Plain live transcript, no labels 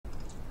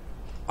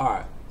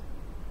Alright,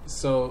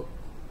 so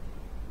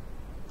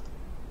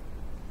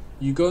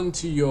you go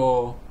into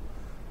your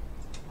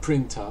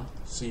printer,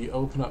 so you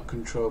open up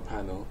control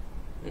panel.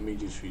 Let me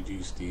just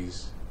reduce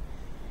these,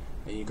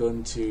 and you go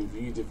into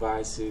view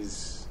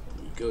devices,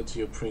 you go to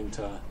your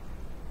printer,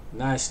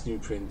 nice new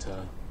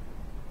printer,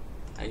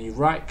 and you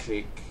right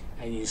click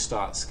and you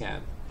start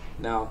scan.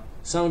 Now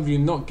some of you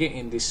are not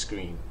getting this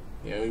screen.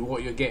 You know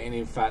what you're getting,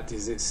 in fact,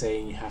 is it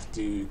saying you have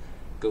to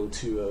go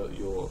to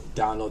your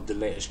download the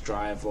latest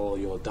driver, or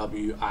your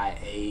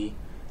WIA,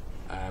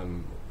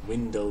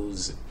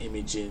 Windows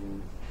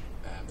imaging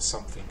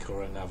something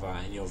or another,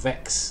 and your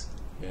Vex.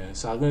 Yeah,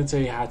 so I'm going to tell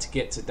you how to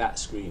get to that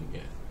screen.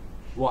 Yeah,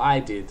 what I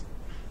did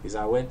is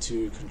I went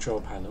to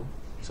control panel.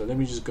 So let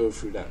me just go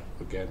through that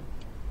again.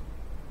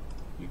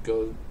 You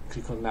go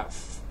click on that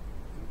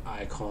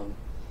icon,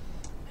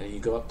 and you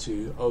go up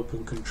to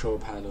open control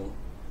panel,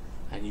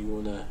 and you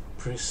want to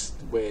press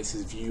where it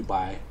says view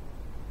by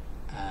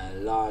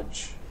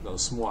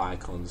small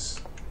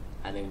icons,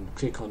 and then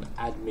click on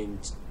admin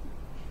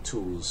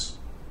tools.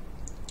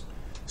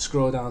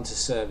 Scroll down to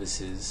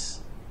services,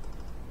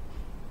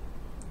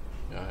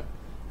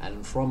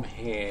 and from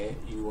here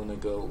you want to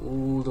go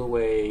all the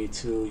way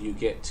till you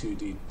get to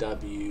the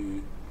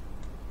WIA,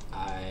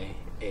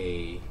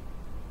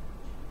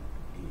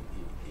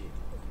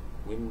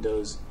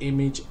 Windows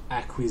Image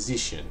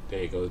Acquisition.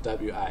 There you go,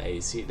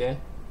 WIA. See it there?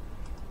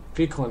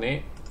 Click on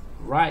it,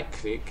 right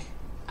click,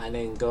 and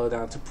then go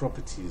down to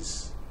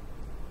properties.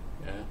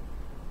 Yeah,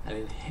 and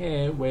in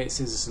here where it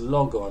says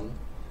log on.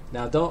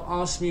 Now don't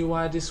ask me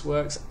why this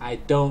works, I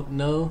don't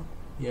know.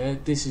 Yeah,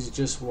 this is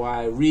just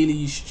why really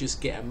you should just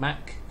get a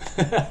Mac.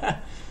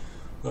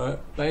 Right,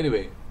 but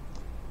anyway,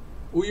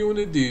 all you want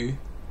to do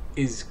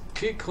is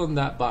click on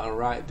that button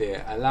right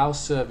there, allow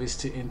service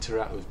to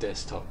interact with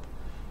desktop.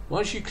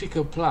 Once you click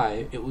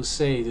apply, it will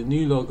say the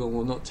new logo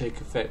will not take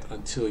effect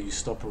until you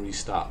stop and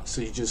restart.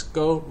 So you just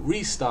go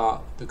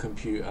restart the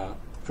computer,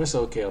 press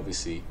OK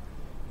obviously,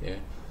 yeah,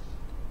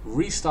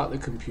 restart the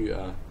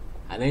computer,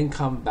 and then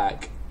come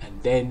back,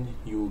 and then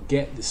you will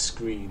get the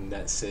screen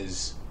that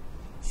says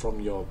from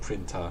your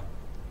printer.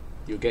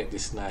 You'll get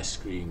this nice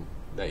screen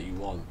that you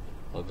want.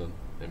 Hold on,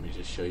 let me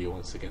just show you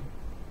once again.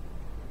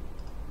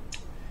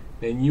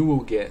 Then you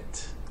will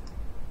get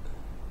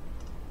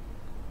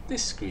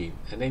this screen,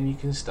 and then you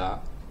can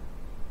start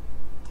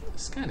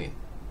scanning.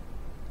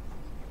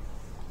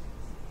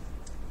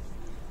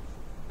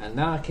 And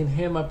now I can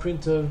hear my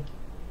printer.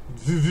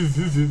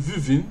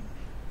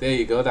 There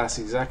you go, that's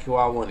exactly what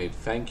I wanted.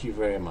 Thank you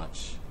very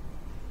much.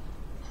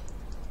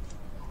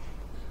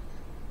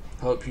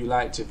 Hope you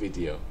liked the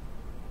video.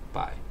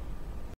 Bye.